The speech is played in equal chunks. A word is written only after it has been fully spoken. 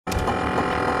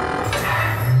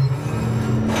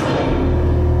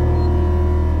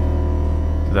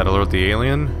with the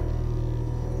alien?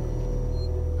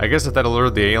 I guess if that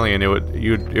alerted the alien, it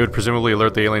would presumably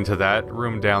alert the alien to that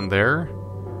room down there,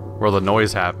 where the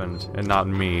noise happened, and not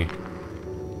me.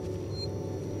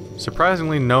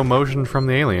 Surprisingly, no motion from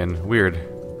the alien. Weird.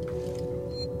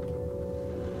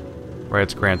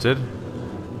 Rights granted.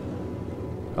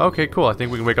 Okay, cool. I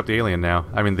think we can wake up the alien now.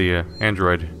 I mean, the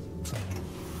android.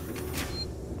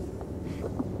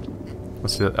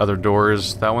 Let's see the other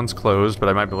doors. That one's closed, but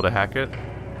I might be able to hack it.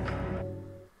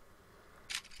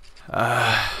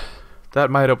 That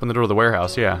might open the door to the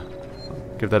warehouse, yeah.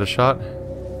 Give that a shot.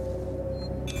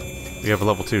 We have a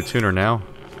level 2 tuner now.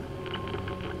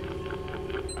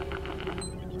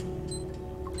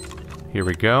 Here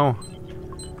we go.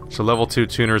 So level 2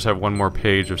 tuners have one more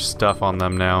page of stuff on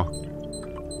them now.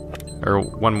 Or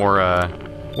one more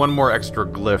extra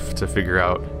glyph to figure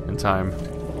out in time.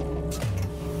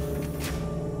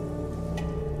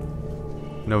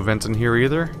 No vents in here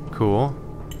either? Cool.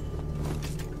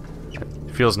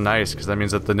 It feels nice, because that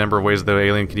means that the number of ways the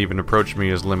alien can even approach me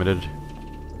is limited.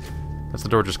 That's the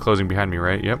door just closing behind me,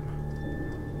 right? Yep.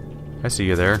 I see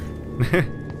you there.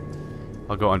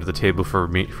 I'll go under the table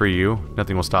for you.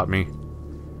 Nothing will stop me.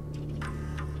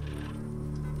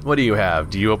 What do you have?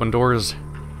 Do you open doors?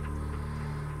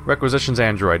 Requisitions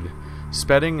android.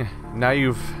 Spedding. Now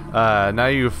you've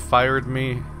fired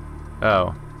me.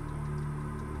 Oh.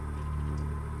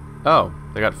 Oh,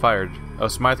 they got fired. Oh,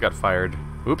 Smythe got fired.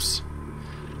 Oops.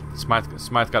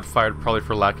 Smythe got fired probably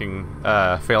for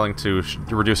failing to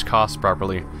reduce costs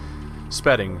properly.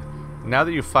 Spedding. Now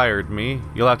that you've fired me,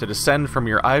 you'll have to descend from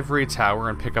your ivory tower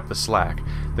and pick up the slack.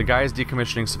 The guys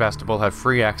decommissioning Sevastopol have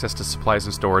free access to supplies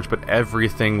and storage, but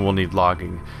everything will need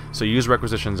logging. So use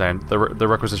requisitions and the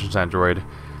requisitions android.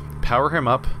 Power him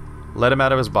up, let him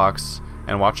out of his box,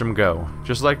 and watch him go.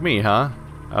 Just like me, huh?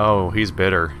 Oh, he's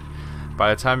bitter.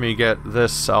 By the time you get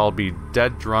this, I'll be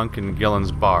dead drunk in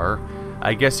Gillen's bar.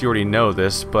 I guess you already know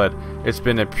this, but it's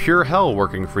been a pure hell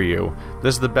working for you.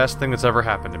 This is the best thing that's ever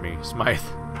happened to me, Smythe.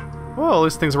 Well, at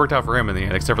least things worked out for him in the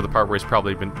end, except for the part where he's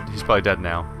probably dead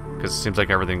now, because it seems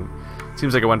like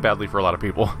it went badly for a lot of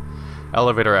people.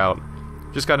 Elevator out.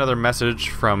 Just got another message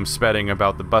from Spedding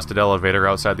about the busted elevator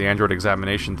outside the Android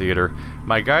examination theater.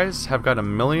 My guys have got a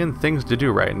million things to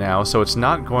do right now, so it's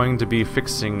not going to be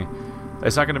fixed in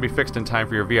time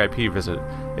for your VIP visit.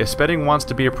 If Spedding wants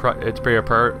to be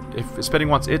if Spedding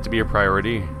wants it to be a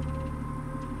priority.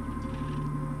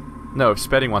 No, if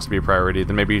Spedding wants to be a priority,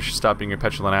 then maybe you should stop being a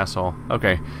petulant asshole.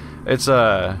 Okay. It's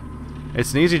an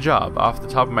easy job. Off the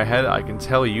top of my head, I can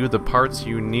tell you the parts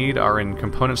you need are in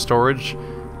component storage.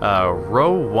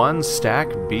 Row 1, stack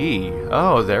B.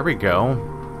 Oh, there we go.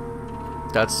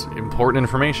 That's important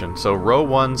information. So, row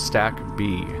 1, stack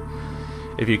B.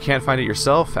 If you can't find it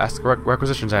yourself, ask the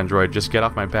requisitions android. Just get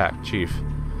off my back, Chief.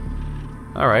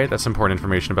 Alright, that's important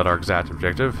information about our exact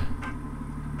objective.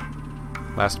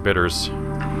 Last bidders.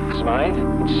 Smythe,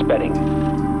 it's Spedding.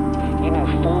 You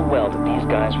knew full well that these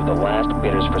guys were the last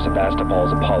bidders for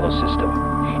Sevastopol's Apollo system,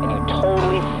 and you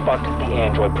totally fucked the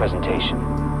android presentation.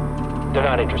 They're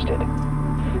not interested.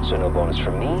 So no bonus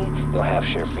from me, no half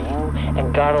share for you,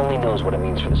 and God only knows what it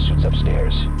means for the suits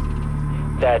upstairs.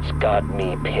 That's got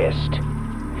me pissed.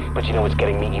 But you know what's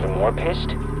getting me even more pissed?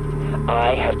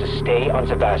 I have to stay on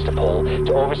Sevastopol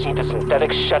to oversee the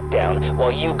synthetic shutdown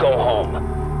while you go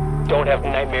home. Don't have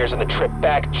nightmares on the trip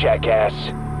back, jackass.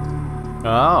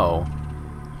 Oh.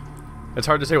 It's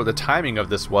hard to say what the timing of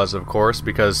this was, of course,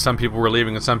 because some people were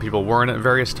leaving and some people weren't at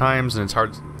various times, and it's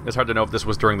hard to know if this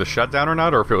was during the shutdown or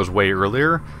not, or if it was way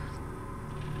earlier.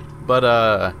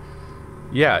 But,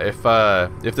 yeah,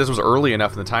 if this was early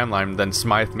enough in the timeline, then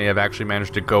Smythe may have actually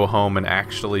managed to go home and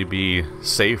actually be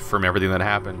safe from everything that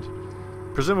happened.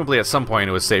 Presumably at some point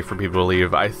it was safe for people to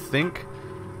leave. I think...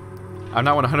 I'm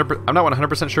not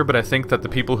 100% sure, but I think that the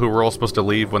people who were all supposed to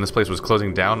leave when this place was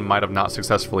closing down might have not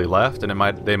successfully left, and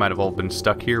they might have all been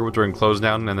stuck here during close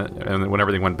down and when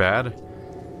everything went bad.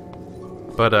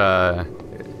 But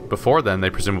before then, they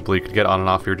presumably could get on and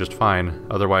off here just fine.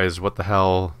 Otherwise, what the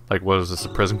hell? Like, was this a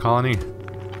prison colony?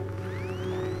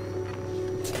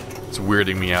 It's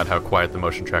weirding me out how quiet the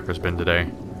motion tracker's been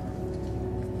today.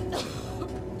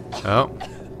 Oh.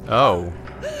 Oh.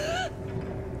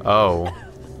 Oh.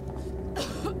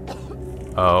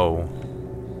 Oh.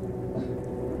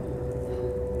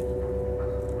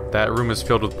 That room is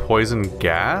filled with poison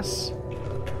gas?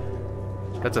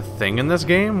 That's a thing in this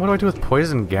game? What do I do with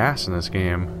poison gas in this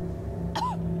game?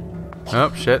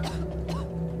 Oh, shit.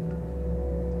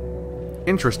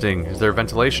 Interesting. Is there a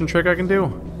ventilation trick I can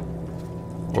do?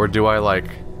 Or do I, like...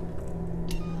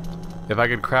 If I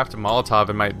could craft a Molotov,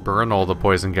 it might burn all the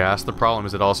poison gas. The problem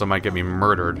is it also might get me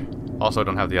murdered. Also, I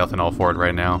don't have the ethanol for it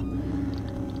right now.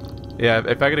 Yeah,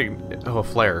 if I could... Oh, a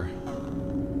flare.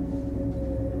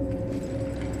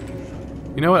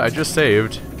 You know what? I just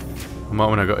saved a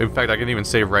moment ago. In fact, I can even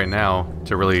save right now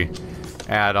to really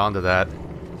add on to that.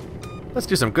 Let's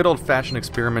do some good old-fashioned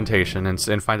experimentation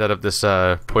and find out if this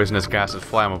poisonous gas is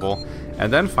flammable,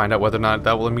 and then find out whether or not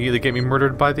that will immediately get me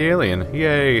murdered by the alien.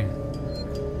 Yay!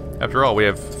 After all, we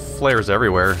have flares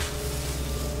everywhere.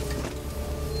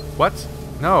 What?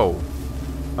 No!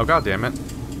 Oh, god damn it.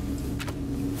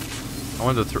 I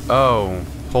wanted to oh,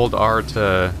 hold R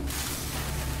to...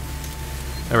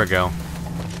 There we go.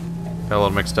 Got a little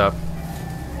mixed up.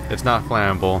 It's not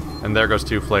flammable, and there goes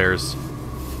 2 flares.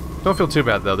 Don't feel too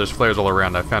bad though, there's flares all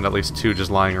around. I found at least 2 just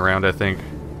lying around, I think.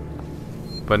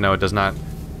 But no, it does not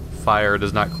fire, it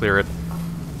does not clear it.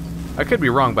 I could be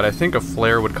wrong, but I think a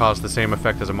flare would cause the same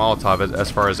effect as a Molotov as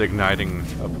far as igniting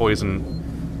a poison.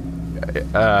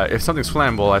 If something's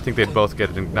flammable, I think they'd both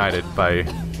get ignited by...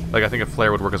 Like, I think a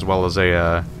flare would work as well as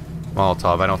a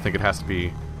Molotov. I don't think it has to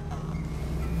be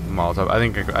Molotov. I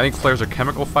think flares are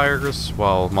chemical fires,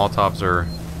 while Molotovs are...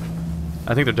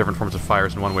 I think they're different forms of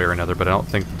fires in one way or another, but I don't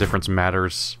think the difference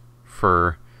matters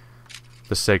for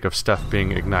the sake of stuff being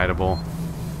ignitable.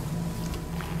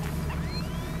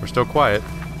 We're still quiet.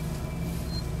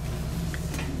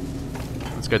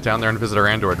 Let's get down there and visit our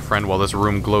android friend while this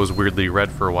room glows weirdly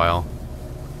red for a while.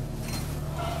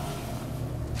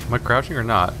 Am I crouching or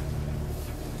not?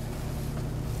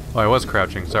 Oh, I was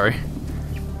crouching, sorry.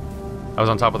 I was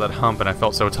on top of that hump and I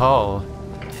felt so tall.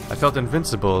 I felt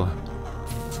invincible.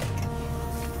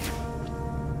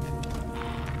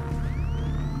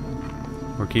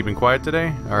 We're keeping quiet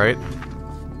today? Alright.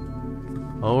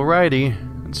 Alrighty.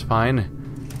 That's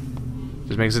fine.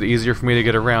 Just makes it easier for me to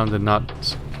get around and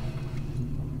not...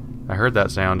 I heard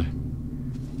that sound.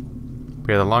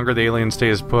 But yeah, the longer the alien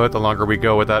stays put, the longer we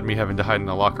go without me having to hide in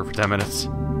a locker for 10 minutes.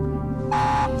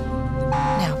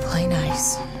 Now play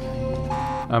nice.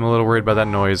 I'm a little worried by that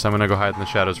noise. I'm gonna go hide in the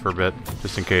shadows for a bit,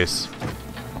 just in case.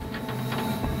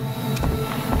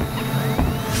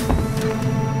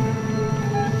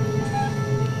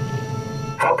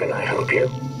 How can I help you?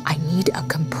 I need a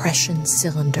compression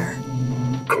cylinder.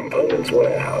 Components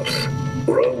warehouse.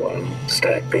 Row 1,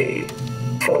 stack B.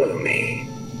 Follow me.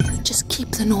 Just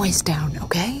keep the noise down,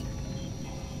 okay?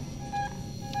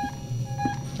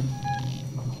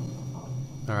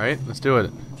 Alright, let's do it.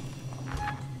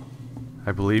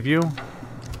 I believe you.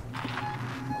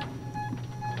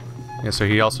 Yeah, so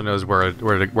he also knows where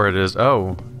it is.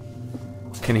 Oh.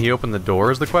 Can he open the door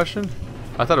is the question?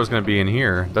 I thought it was going to be in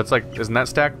here. That's like, isn't that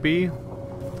stack B?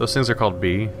 Those things are called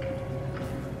B.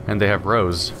 And they have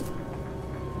rows.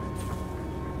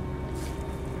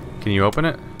 Can you open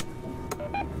it?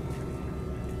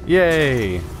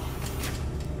 Yay!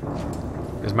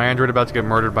 Is my android about to get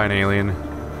murdered by an alien?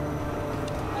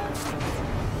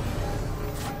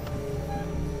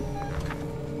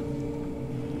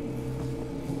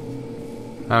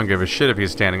 I don't give a shit if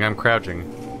he's standing. I'm crouching.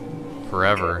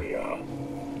 Forever. Here we are.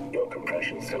 Your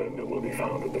compression cylinder will be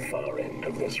found at the far end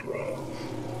of this row.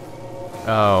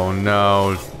 Oh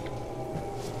no.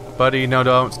 Buddy, no,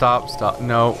 don't. Stop, stop.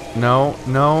 No, no,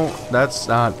 no. That's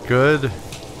not good.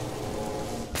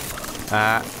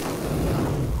 Ah.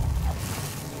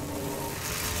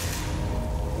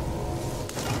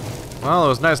 Well, it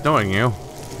was nice knowing you.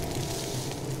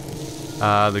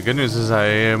 The good news is I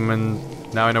am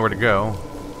in... Now I know where to go.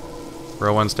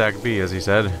 Row 1 stack B, as he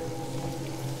said.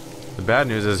 The bad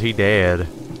news is he dead.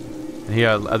 And he,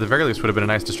 at the very least, would have been a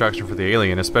nice distraction for the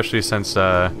alien, especially since,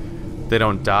 they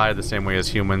don't die the same way as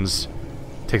humans.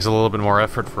 It takes a little bit more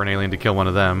effort for an alien to kill one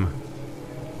of them.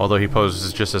 Although he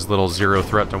poses just as little zero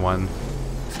threat to one.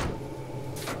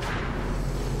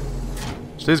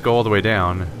 So these go all the way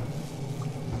down.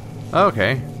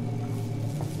 Okay.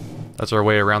 That's our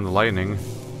way around the lightning.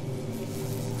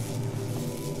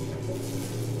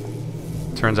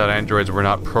 Turns out androids were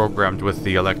not programmed with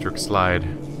the electric slide.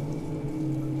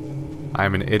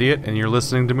 I'm an idiot and you're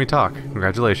listening to me talk.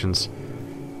 Congratulations.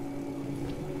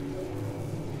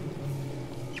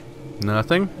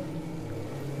 Nothing?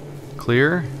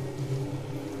 Clear?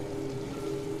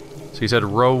 So he said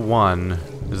row 1.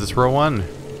 Is this row 1?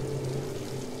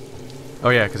 Oh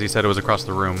yeah, because he said it was across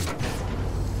the room.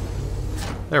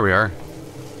 There we are.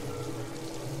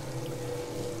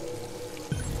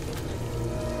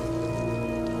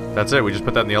 That's it, we just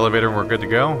put that in the elevator and we're good to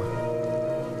go?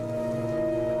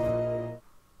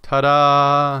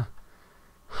 Ta-da!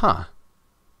 Huh.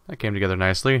 That came together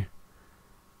nicely.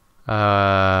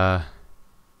 I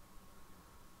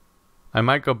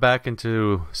might go back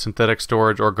into synthetic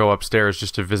storage or go upstairs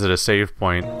just to visit a save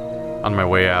point on my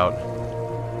way out.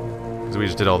 Because we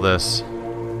just did all this.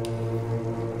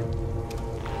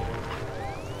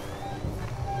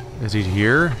 Is he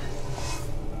here?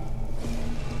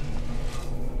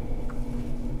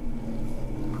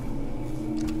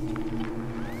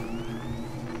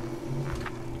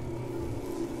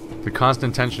 The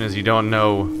constant tension is you don't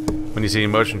know when you see a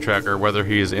motion tracker whether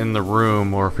he is in the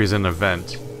room or if he's in a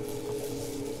vent.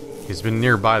 He's been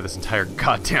nearby this entire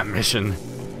goddamn mission,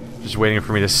 just waiting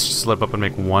for me to slip up and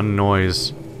make one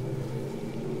noise.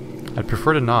 I'd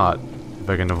prefer to not, if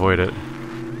I can avoid it.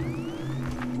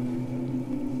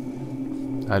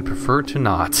 I'd prefer to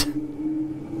not.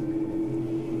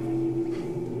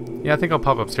 Yeah, I think I'll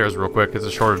pop upstairs real quick. It's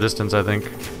a shorter distance, I think.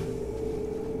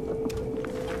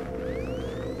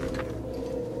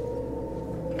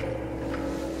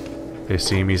 They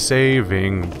see me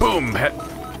saving. Boom!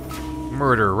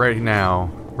 Murder right now.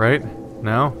 Right?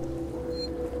 No?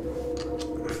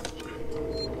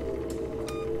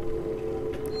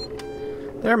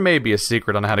 There may be a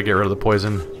secret on how to get rid of the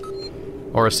poison.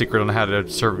 Or a secret on how to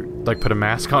put a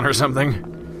mask on or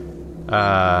something.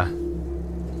 I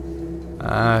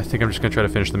think I'm just gonna try to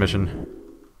finish the mission.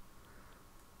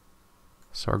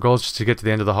 So our goal is just to get to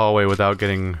the end of the hallway without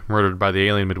getting murdered by the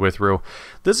alien midway through.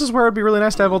 This is where it'd be really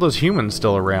nice to have all those humans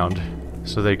still around,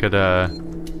 so they could,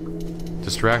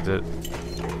 distract it.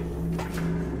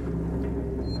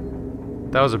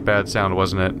 That was a bad sound,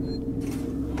 wasn't it?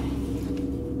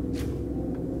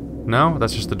 No?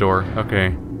 That's just the door.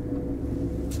 Okay.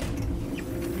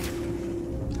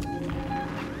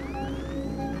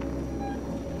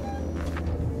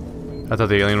 I thought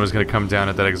the alien was going to come down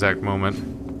at that exact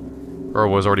moment. Or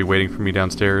was already waiting for me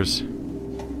downstairs.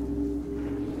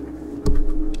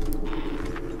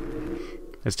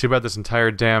 It's too bad this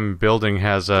entire damn building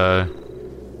has a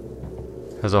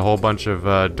whole bunch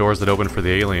of doors that open for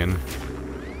the alien.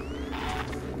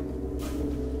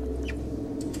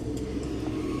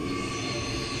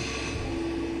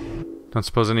 Don't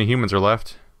suppose any humans are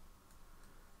left.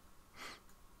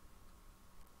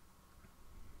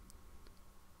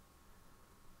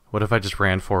 What if I just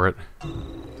ran for it?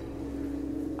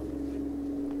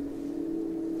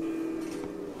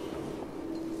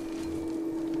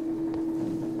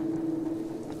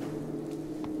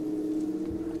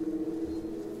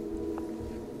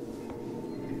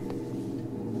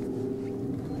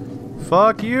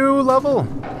 Fuck you, level!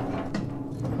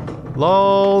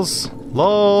 Lols!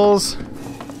 Lols!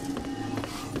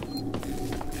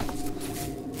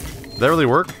 Did that really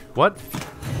work? What?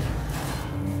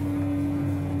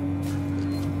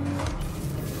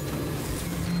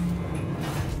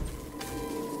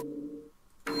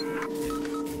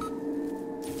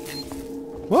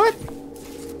 What?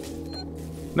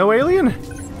 No alien?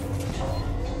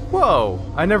 Whoa!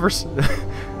 I never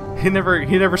he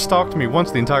never stalked me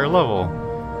once the entire level.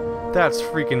 That's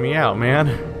freaking me out, man.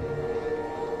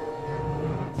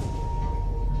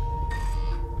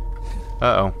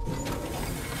 Uh-oh.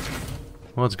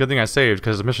 Well, it's a good thing I saved,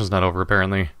 because the mission's not over,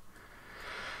 apparently.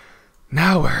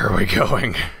 Now where are we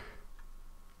going?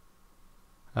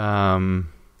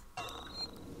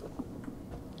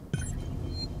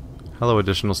 Hello,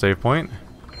 additional save point.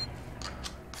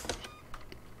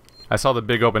 I saw the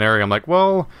big open area, I'm like,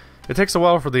 well, it takes a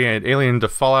while for the alien to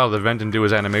fall out of the vent and do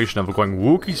his animation of going,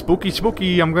 wookie, spooky,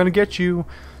 spooky, I'm gonna get you.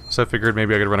 So I figured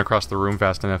maybe I could run across the room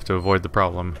fast enough to avoid the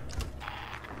problem.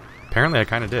 Apparently I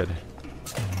kinda did.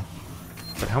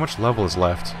 But how much level is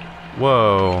left?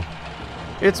 Whoa.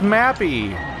 It's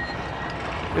Mappy!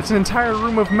 It's an entire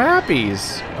room of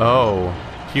Mappies! Oh,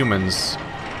 humans.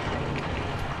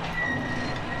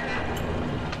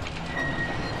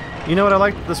 You know what, I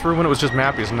liked this room when it was just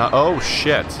Mappies, not— oh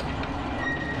shit.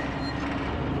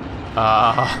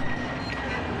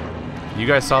 You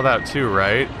guys saw that too,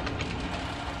 right?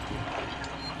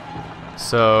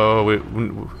 So,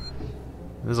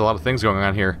 there's a lot of things going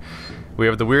on here. We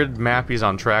have the weird Mappies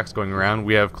on tracks going around.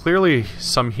 We have clearly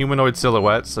some humanoid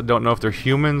silhouettes. I don't know if they're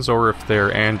humans or if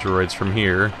they're androids from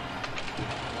here.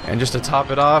 And just to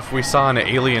top it off, we saw an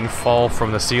alien fall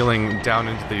from the ceiling down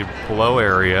into the below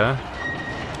area.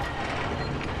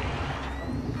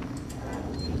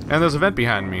 And there's a vent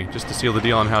behind me, just to seal the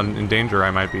deal on how in danger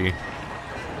I might be.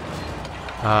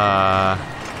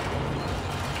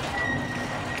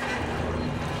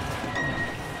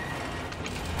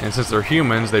 And since they're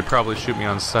humans, they probably shoot me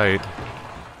on sight.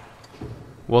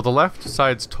 Well, the left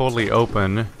side's totally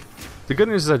open. The good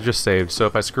news is I just saved, so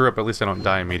if I screw up, at least I don't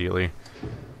die immediately.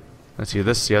 Let's see,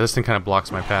 this thing kind of blocks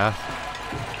my path.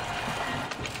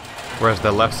 Whereas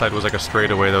the left side was like a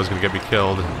straightaway that was going to get me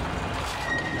killed.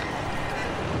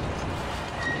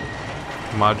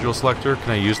 Module selector,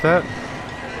 can I use that?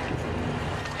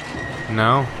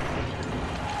 No.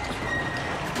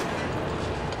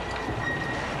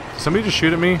 Did somebody just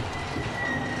shoot at me?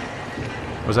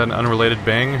 Was that an unrelated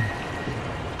bang?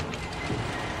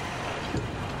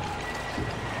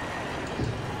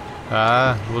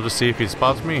 We'll just see if he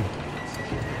spots me.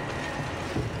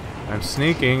 I'm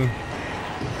sneaking.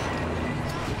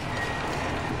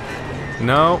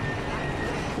 No.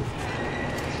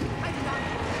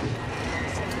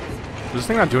 Does this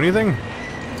thing not do anything?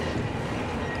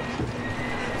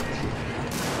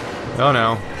 Oh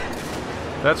no.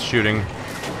 That's shooting.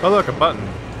 Oh look, a button.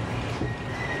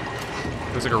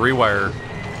 Looks like a rewire.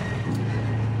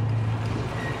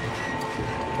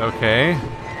 Okay.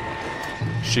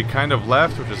 She kind of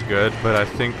left, which is good, but I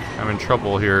think I'm in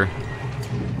trouble here.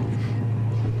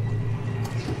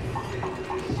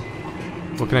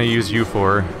 What can I use you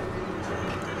for?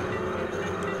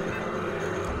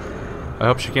 I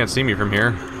hope she can't see me from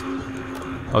here.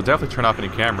 I'll definitely turn off any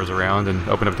cameras around and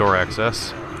open up door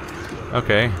access.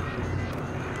 Okay.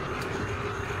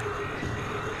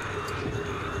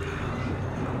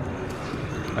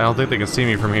 I don't think they can see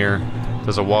me from here.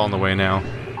 There's a wall in the way now.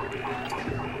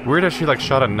 Weird how she like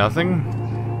shot at nothing.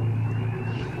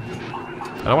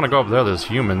 I don't want to go up there, there's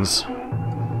humans.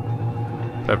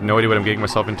 I have no idea what I'm getting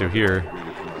myself into here.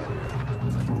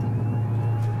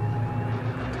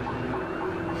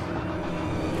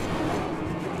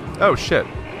 Oh shit.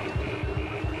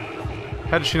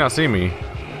 How did she not see me?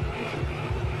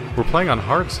 We're playing on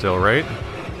hard still, right?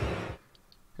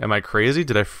 Am I crazy?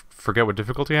 Did I forget what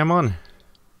difficulty I'm on?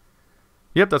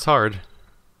 Yep, that's hard.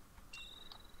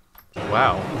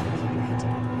 Wow.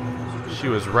 She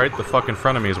was right the fuck in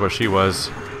front of me is what she was.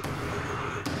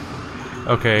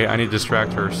 Okay, I need to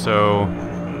distract her, so...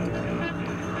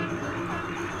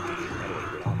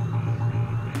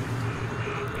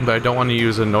 But I don't want to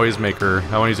use a noisemaker.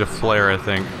 I want to use a flare, I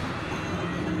think.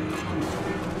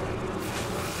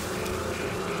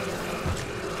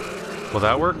 Will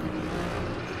that work?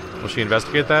 Will she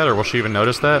investigate that, or will she even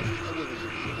notice that?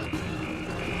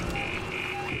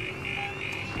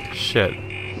 Shit.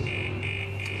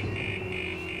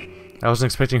 I wasn't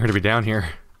expecting her to be down here.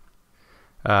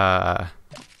 Can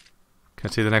I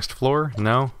see the next floor?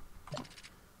 No?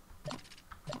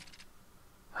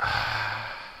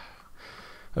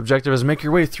 Objective is make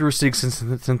your way through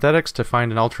synthetics to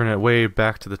find an alternate way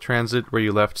back to the transit where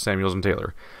you left Samuels and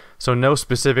Taylor. So no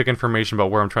specific information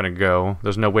about where I'm trying to go.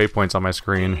 There's no waypoints on my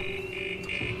screen.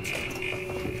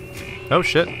 Oh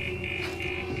shit.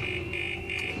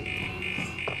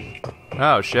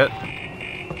 Oh shit.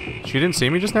 She didn't see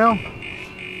me just now?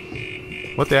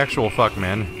 What the actual fuck,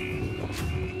 man?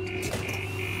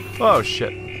 Oh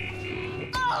shit.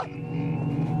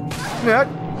 Yeah.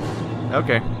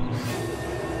 Okay.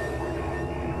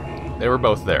 They were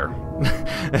both there.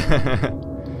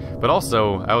 But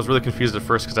also, I was really confused at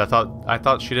first because I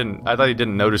thought he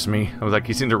didn't notice me. I was like,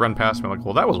 he seemed to run past me. I'm like,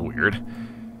 well, that was weird.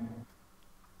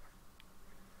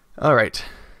 Alright.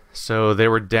 So they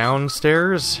were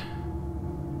downstairs,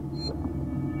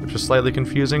 which was slightly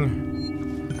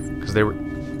confusing. Because they were...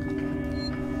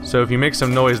 So if you make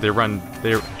some noise, they run...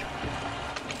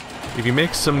 If you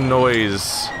make some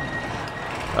noise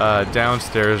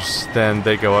downstairs, then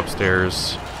they go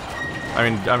upstairs. I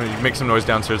mean, make some noise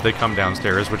downstairs, they come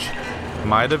downstairs, which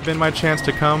might have been my chance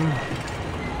to come.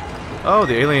 Oh,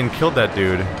 the alien killed that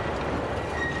dude.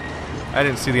 I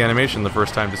didn't see the animation the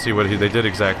first time to see what they did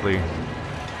exactly.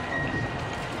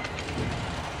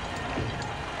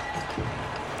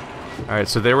 Alright,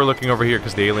 so they were looking over here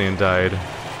because the alien died.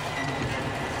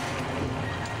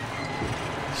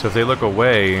 So if they look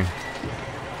away...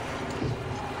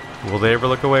 Will they ever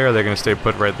look away, or are they going to stay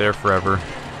put right there forever?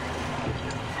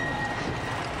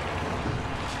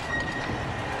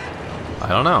 I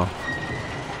don't know.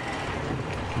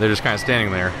 They're just kind of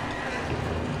standing there.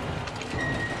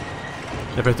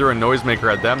 If I threw a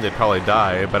noisemaker at them, they'd probably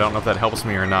die, but I don't know if that helps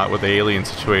me or not with the alien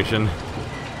situation,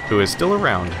 who is still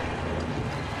around.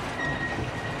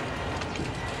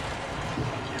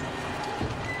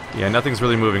 Yeah, nothing's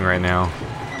really moving right now.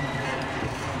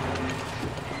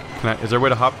 Is there a way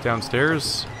to hop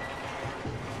downstairs?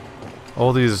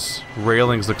 All these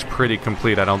railings looks pretty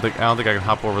complete. I don't think I can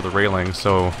hop over the railing,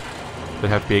 so there'd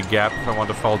have to be a gap if I want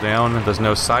to fall down. There's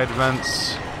no side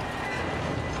vents.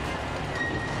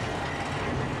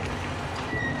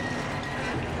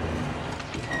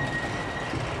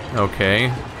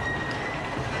 Okay.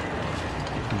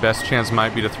 Best chance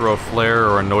might be to throw a flare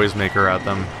or a noisemaker at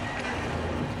them.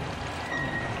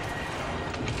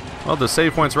 Well, the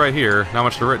save point's right here. Not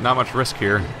much risk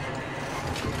here.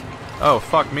 Oh,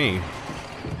 fuck me.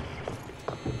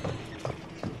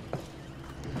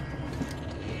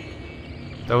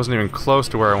 That wasn't even close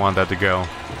to where I wanted that to go.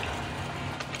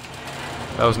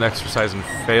 That was an exercise in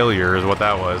failure is what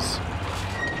that was.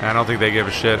 And I don't think they gave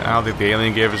a shit. I don't think the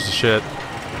alien gave us a shit.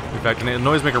 In fact, a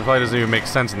noisemaker probably doesn't even make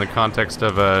sense in the context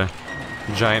of a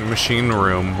giant machine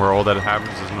room where all that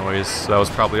happens is noise. So that was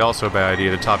probably also a bad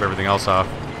idea to top everything else off.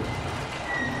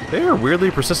 They were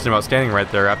weirdly persistent about standing right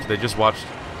there after they just watched,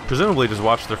 presumably just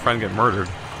watched their friend get murdered.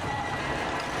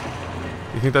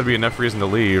 You think that'd be enough reason to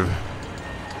leave?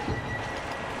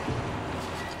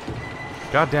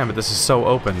 God damn it, this is so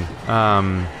open.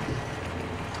 I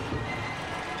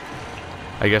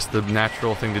guess the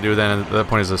natural thing to do then at that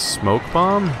point is a smoke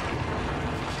bomb?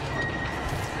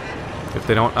 If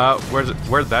they don't... where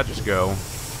did that just go?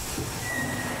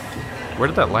 Where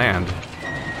did that land?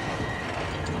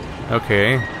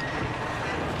 Okay.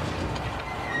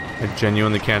 I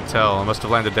genuinely can't tell. It must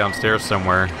have landed downstairs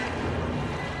somewhere.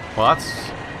 Well,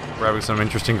 we're having some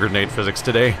interesting grenade physics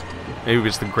today. Maybe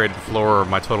it's the graded floor or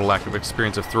my total lack of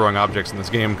experience of throwing objects in this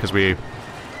game, because we've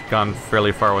gone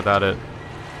fairly far without it.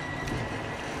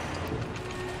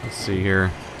 Let's see here.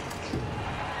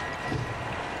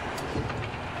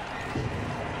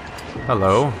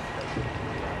 Hello.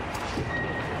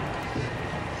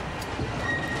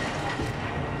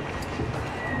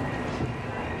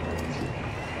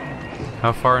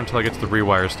 How far until I get to the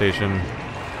rewire station?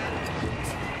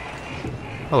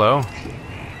 Hello.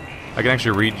 I can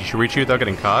actually reach you without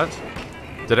getting caught?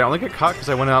 Did I only get caught because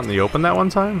I went out in the open that one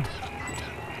time?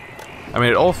 I mean,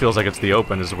 it all feels like it's the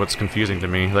open is what's confusing to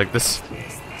me. Like this...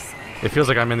 It feels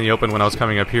like I'm in the open when I was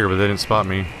coming up here, but they didn't spot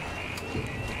me.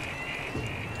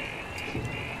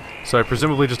 So I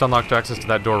presumably just unlocked access to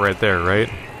that door right there,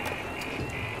 right?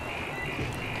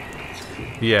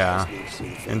 Yeah.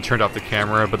 And turned off the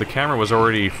camera, but the camera was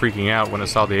already freaking out when it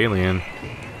saw the alien.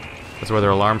 That's why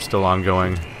their alarm's still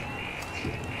ongoing.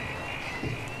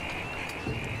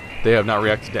 They have not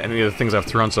reacted to any of the things I've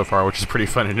thrown so far, which is pretty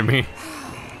funny to me.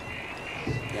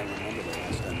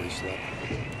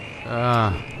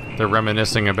 They're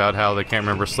reminiscing about how they can't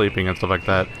remember sleeping and stuff like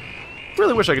that.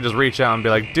 Really wish I could just reach out and be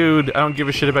like, dude, I don't give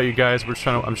a shit about you guys. I'm just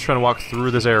trying to walk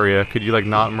through this area. Could you, like,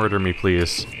 not murder me,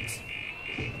 please?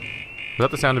 Was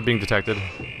that the sound of being detected?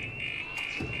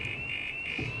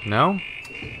 No?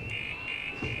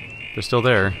 They're still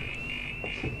there.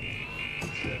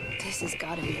 This has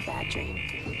got to be a bad dream.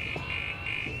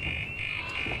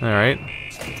 Alright.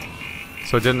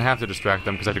 So it didn't have to distract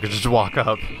them because I could just walk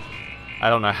up. I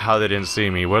don't know how they didn't see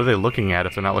me. What are they looking at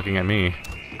if they're not looking at me?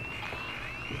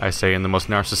 I say in the most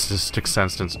narcissistic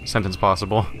sentence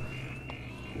possible.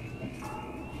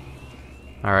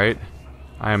 Alright.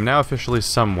 I am now officially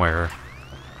somewhere.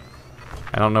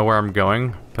 I don't know where I'm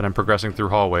going, but I'm progressing through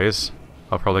hallways.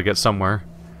 I'll probably get somewhere.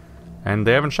 And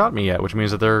they haven't shot me yet, which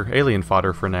means that they're alien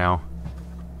fodder for now.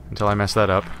 Until I mess that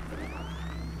up.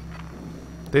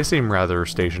 They seem rather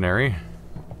stationary.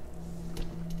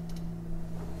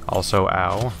 Also,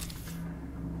 ow.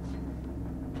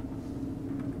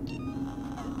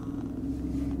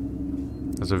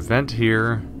 There's a vent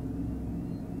here.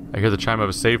 I hear the chime of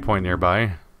a save point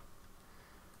nearby.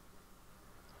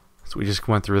 So we just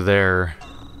went through there.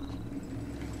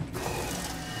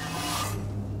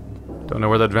 Don't know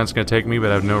where that vent's gonna take me,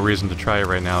 but I have no reason to try it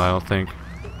right now, I don't think.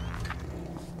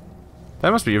 That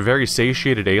must be a very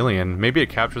satiated alien. Maybe it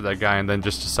captured that guy and then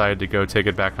just decided to go take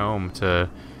it back home to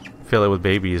fill it with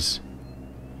babies.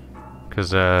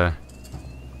 Because,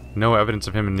 no evidence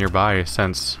of him nearby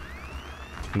since.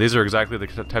 And these are exactly the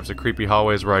types of creepy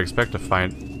hallways where I expect to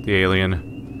find the alien.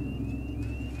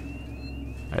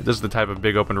 This is the type of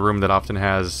big open room that often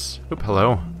has... Oop,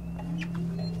 hello.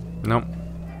 Nope.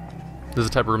 This is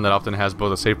the type of room that often has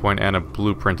both a save point and a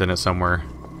blueprint in it somewhere.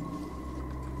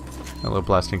 Hello,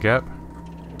 blasting cap.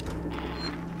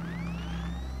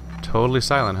 Totally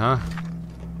silent, huh?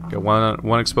 Got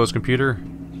one exposed computer.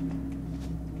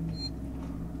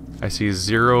 I see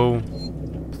 0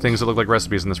 things that look like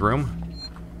recipes in this room.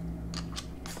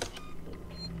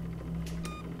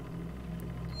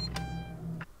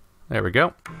 There we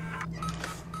go.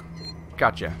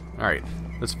 Gotcha. Alright,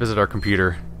 let's visit our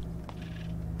computer.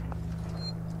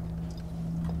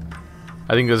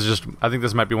 I think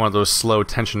this might be one of those slow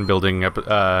tension building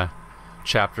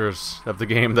chapters of the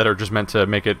game that are just meant to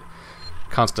make it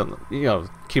constant, you know,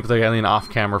 keep the alien off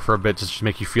camera for a bit, just to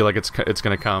make you feel like it's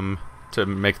gonna come, to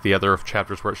make the other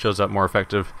chapters where it shows up more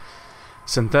effective.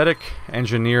 Synthetic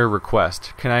engineer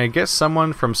request. Can I get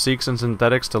someone from Seeks and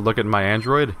Synthetics to look at my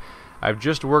android? I've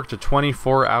just worked a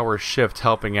 24-hour shift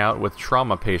helping out with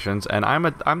trauma patients, and I'm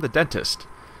the dentist.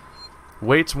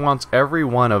 Waits wants every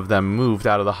one of them moved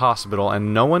out of the hospital,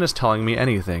 and no one is telling me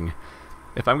anything.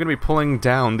 If I'm going to be pulling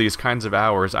down these kinds of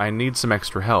hours, I need some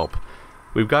extra help.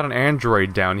 We've got an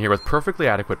android down here with perfectly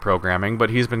adequate programming, but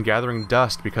he's been gathering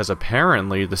dust because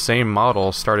apparently the same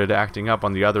model started acting up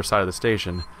on the other side of the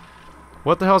station.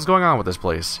 What the hell's going on with this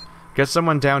place? Get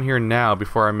someone down here now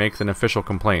before I make an official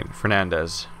complaint.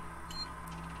 Fernandez.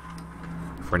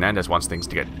 Fernandez wants things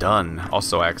to get done.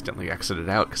 Also, I accidentally exited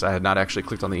out because I had not actually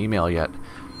clicked on the email yet.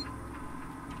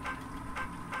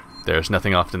 There's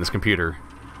nothing left in this computer.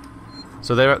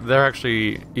 So they're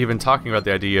actually even talking about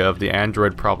the idea of the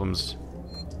android problems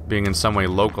being in some way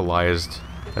localized,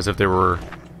 as if they were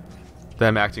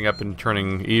them acting up and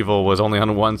turning evil was only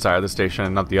on one side of the station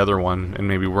and not the other one, and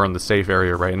maybe we're in the safe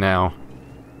area right now.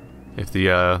 If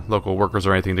the local workers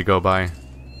are anything to go by.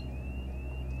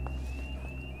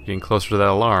 Getting closer to that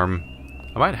alarm.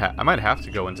 I might have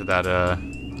to go into that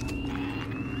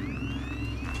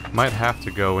might have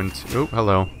to go into... Oh,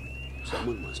 hello.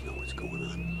 Someone must know what's going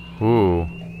on. Ooh.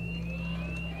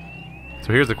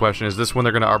 So here's the question, is this when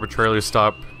they're going to arbitrarily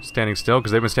stop standing still?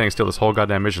 Because they've been standing still this whole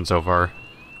goddamn mission so far.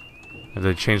 If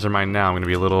they change their mind now, I'm going to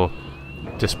be a little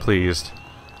displeased.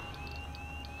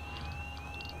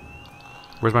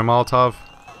 Where's my Molotov?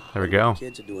 There we go.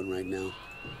 Kids are doing right now.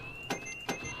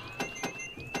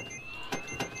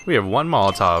 We have one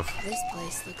Molotov. This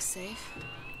place looks safe.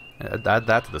 Add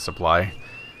that to the supply.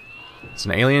 It's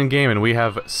an alien game and we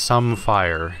have some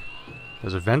fire.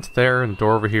 There's a vent there and a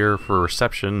door over here for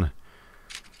reception.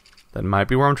 That might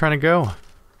be where I'm trying to go.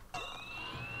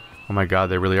 Oh my god,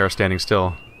 they really are standing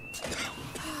still.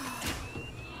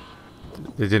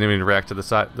 They didn't even react to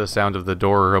the sound of the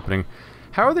door opening.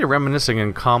 How are they reminiscing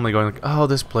and calmly going like, oh,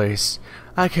 this place.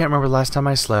 I can't remember the last time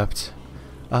I slept.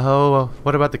 Oh,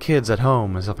 what about the kids at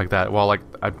home and stuff like that? Well, like,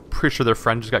 I'm pretty sure their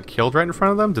friend just got killed right in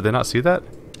front of them. Did they not see that?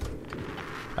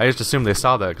 I just assumed they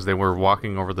saw that because they were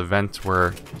walking over the vent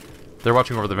where... They're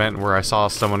watching over the vent where I saw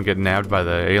someone get nabbed by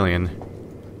the alien.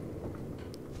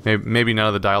 Maybe none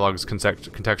of the dialogue is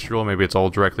contextual. Maybe it's all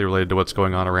directly related to what's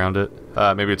going on around it.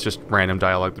 Maybe it's just random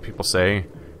dialogue that people say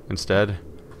instead.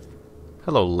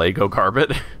 Hello, Lego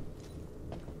Garbet.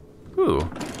 Ooh.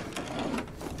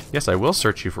 Yes, I will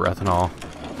search you for ethanol.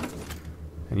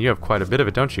 And you have quite a bit of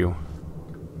it, don't you?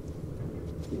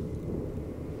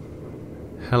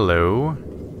 Hello.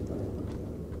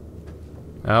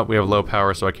 Oh, we have low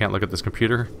power, so I can't look at this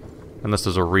computer. Unless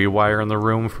there's a rewire in the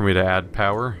room for me to add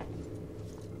power.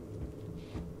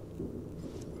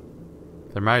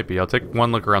 There might be. I'll take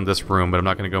one look around this room, but I'm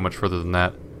not going to go much further than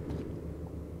that.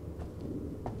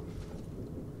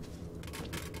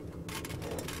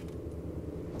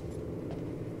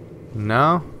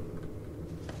 No?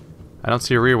 I don't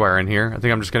see a rewire in here. I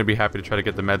think I'm just going to be happy to try to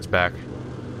get the meds back.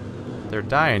 They're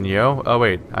dying, yo. Oh,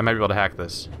 wait. I might be able to hack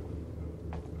this.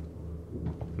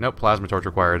 Nope, plasma torch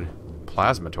required.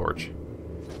 Plasma torch?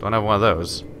 Don't have one of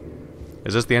those.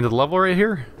 Is this the end of the level right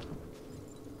here?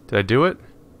 Did I do it?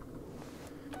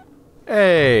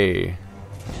 Hey!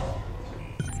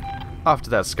 Off to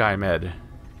that Sky Med.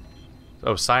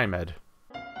 Oh, Sci-Med.